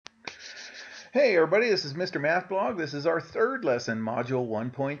Hey everybody, this is Mrmathblog. This is our third lesson, Module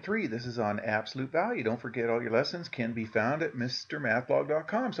 1.3. This is on absolute value. Don't forget all your lessons can be found at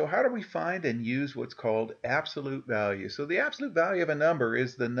Mrmathblog.com. So how do we find and use what's called absolute value? So the absolute value of a number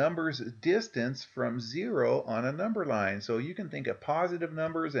is the number's distance from zero on a number line. So you can think of positive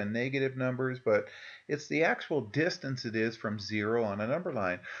numbers and negative numbers, but it's the actual distance it is from zero on a number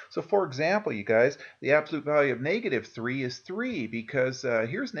line. So for example, you guys, the absolute value of negative 3 is 3 because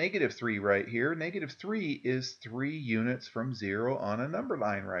here's negative 3 right here. Negative 3 is 3 units from 0 on a number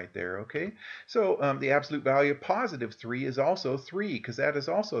line right there, okay? So the absolute value of positive 3 is also 3 because that is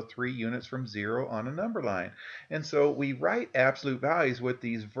also 3 units from 0 on a number line. And so we write absolute values with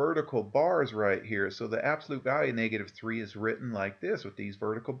these vertical bars right here. So the absolute value of negative 3 is written like this with these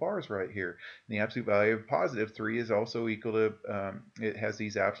vertical bars right here. And the absolute value of positive 3 is also equal to, it has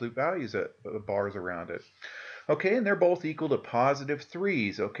these absolute values, bars around it. Okay, and they're both equal to positive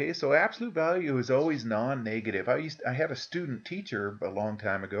 3's. Okay, so absolute value is always non-negative. I had a student teacher a long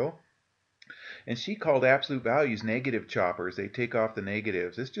time ago, and she called absolute values negative choppers. They take off the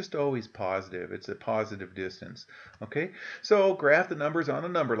negatives. It's just always positive. It's a positive distance. Okay, so graph the numbers on a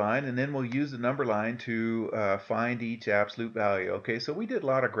number line, and then we'll use the number line to find each absolute value. Okay, so we did a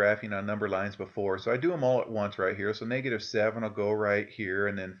lot of graphing on number lines before, so I do them all at once right here. So negative 7 will go right here,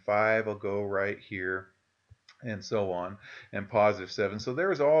 and then 5 will go right here, and so on, and positive 7. So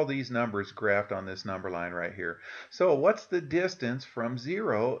there's all these numbers graphed on this number line right here. So what's the distance from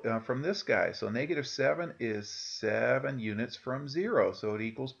 0 from this guy? So negative 7 is 7 units from 0, so it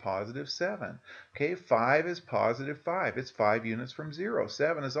equals positive 7. Okay, 5 is positive 5. It's 5 units from 0.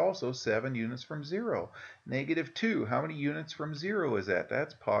 7 is also 7 units from 0. Negative 2, how many units from 0 is that?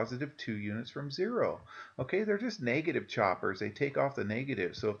 That's positive 2 units from 0. Okay, they're just negative choppers. They take off the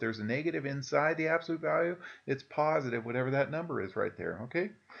negative. So if there's a negative inside the absolute value, it's positive, whatever that number is right there. Okay,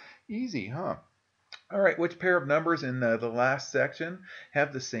 easy, huh? All right, which pair of numbers in the last section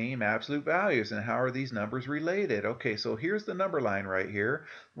have the same absolute values, and how are these numbers related? Okay, so here's the number line right here.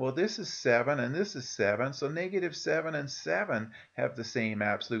 Well, this is 7 and this is 7, so negative 7 and 7 have the same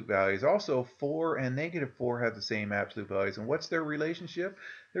absolute values. Also, 4 and negative 4 have the same absolute values. And what's their relationship?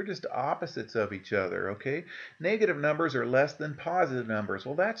 They're just opposites of each other, okay? Negative numbers are less than positive numbers.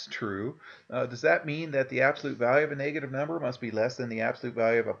 Well, that's true. Does that mean that the absolute value of a negative number must be less than the absolute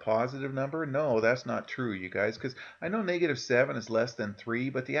value of a positive number? No, that's not true, you guys, because I know negative 7 is less than 3,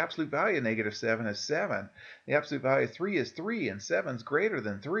 but the absolute value of negative 7 is 7. The absolute value of 3 is 3, and 7 is greater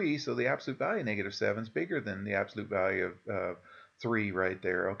than 3, so the absolute value of negative 7 is bigger than the absolute value of 3 right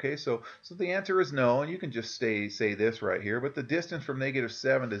there. Okay, so the answer is no, and you can just say this right here, but the distance from negative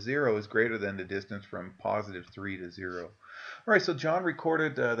 7 to 0 is greater than the distance from positive 3 to 0. All right, so John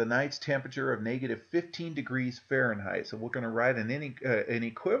recorded the night's temperature of negative 15 degrees Fahrenheit. So we're going to write an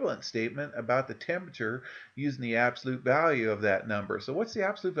equivalent statement about the temperature using the absolute value of that number. So what's the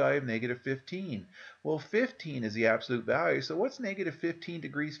absolute value of negative 15? Well, 15 is the absolute value. So what's negative 15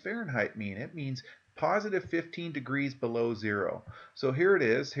 degrees Fahrenheit mean? It means positive 15 degrees below 0. So here it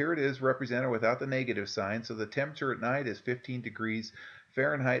is. Here it is represented without the negative sign. So the temperature at night is 15 degrees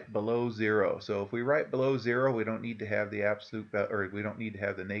Fahrenheit below 0. So if we write below 0, we don't need to have the absolute, or we don't need to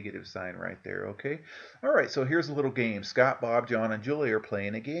have the negative sign right there, okay? All right, so here's a little game. Scott, Bob, John, and Julie are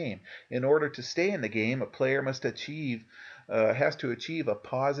playing a game. In order to stay in the game, a player must has to achieve a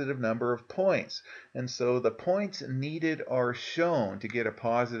positive number of points. And so the points needed are shown to get a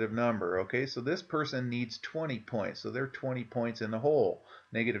positive number, okay? So this person needs 20 points, so they're 20 points in the hole,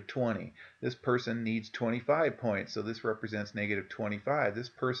 negative 20. This person needs 25 points, so this represents negative 25. This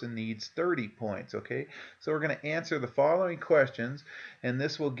person needs 30 points, okay? So we're going to answer the following questions, and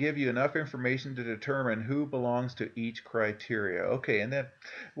this will give you enough information to determine who belongs to each criteria. Okay, and then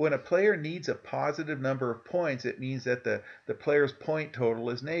when a player needs a positive number of points, it means that the player's point total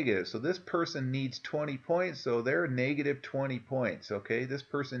is negative. So this person needs 20 points, so they're negative 20 points, okay? This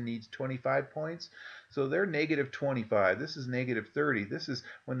person needs 25 points, so they're negative 25. This is negative 30. This is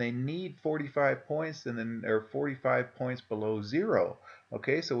when they need 45 points, and then they're 45 points below 0.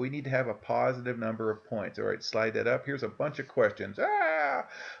 Okay, so we need to have a positive number of points. All right, slide that up. Here's a bunch of questions.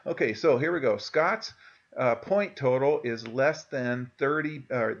 Okay, so here we go. Scott's point total is less than 30,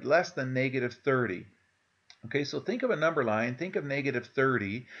 or less than negative 30. Okay, so think of a number line, think of negative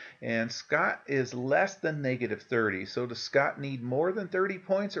 30, and Scott is less than negative 30. So does Scott need more than 30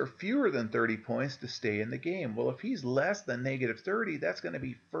 points or fewer than 30 points to stay in the game? Well, if he's less than negative 30, that's going to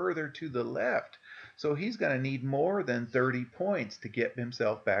be further to the left. So he's going to need more than 30 points to get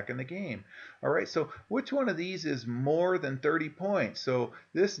himself back in the game. All right, so which one of these is more than 30 points? So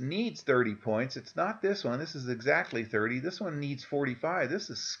this needs 30 points. It's not this one. This is exactly 30. This one needs 45.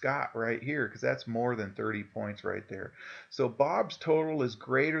 This is Scott right here because that's more than 30 points right there. So Bob's total is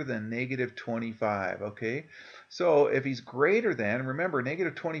greater than negative 25, okay? So if he's greater than, remember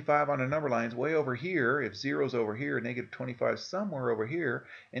negative 25 on a number line is way over here. If 0's over here, negative 25 is somewhere over here,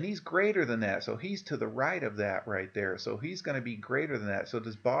 and he's greater than that. So he's to the right of that right there. So he's going to be greater than that. So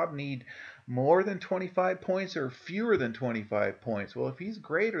does Bob need more than 25 points or fewer than 25 points? Well, if he's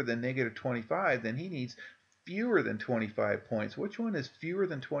greater than negative 25, then he needs fewer than 25 points. Which one is fewer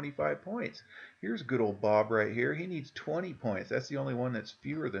than 25 points? Here's good old Bob right here. He needs 20 points. That's the only one that's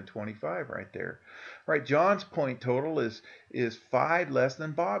fewer than 25 right there. All right, John's point total is 5 less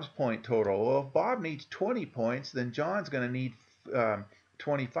than Bob's point total. Well, if Bob needs 20 points, then John's going to need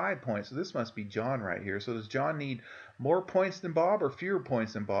 25 points. So this must be John right here. So does John need more points than Bob or fewer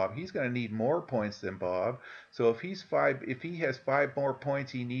points than Bob? He's going to need more points than Bob. So if he has 5 more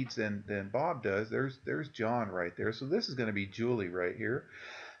points he needs than Bob does, there's John right there. So this is going to be Julie right here.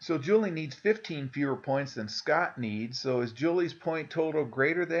 So Julie needs 15 fewer points than Scott needs. So is Julie's point total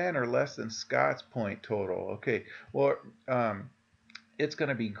greater than or less than Scott's point total? Okay, well, it's going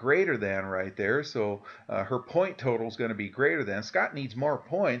to be greater than right there. So her point total is going to be greater than. Scott needs more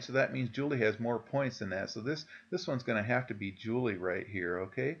points, so that means Julie has more points than that. So this one's going to have to be Julie right here,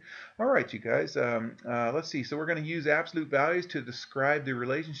 okay? All right, you guys, let's see. So we're going to use absolute values to describe the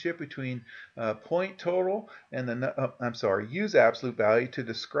relationship between point total and use absolute value to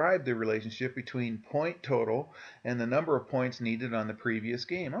describe the relationship between point total and the number of points needed on the previous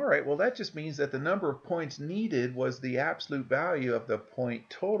game. All right, well, that just means that the number of points needed was the absolute value of the point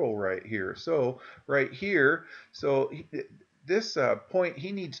total right here. So right here, this point,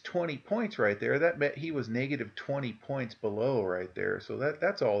 he needs 20 points right there. That meant he was negative 20 points below right there. So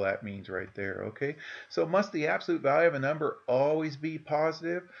that's all that means right there, okay? So must the absolute value of a number always be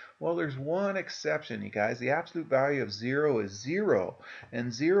positive? Well, there's one exception, you guys. The absolute value of 0 is 0,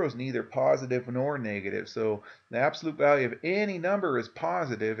 and 0 is neither positive nor negative. So the absolute value of any number is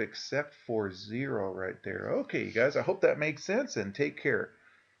positive except for 0 right there. Okay, you guys, I hope that makes sense, and take care.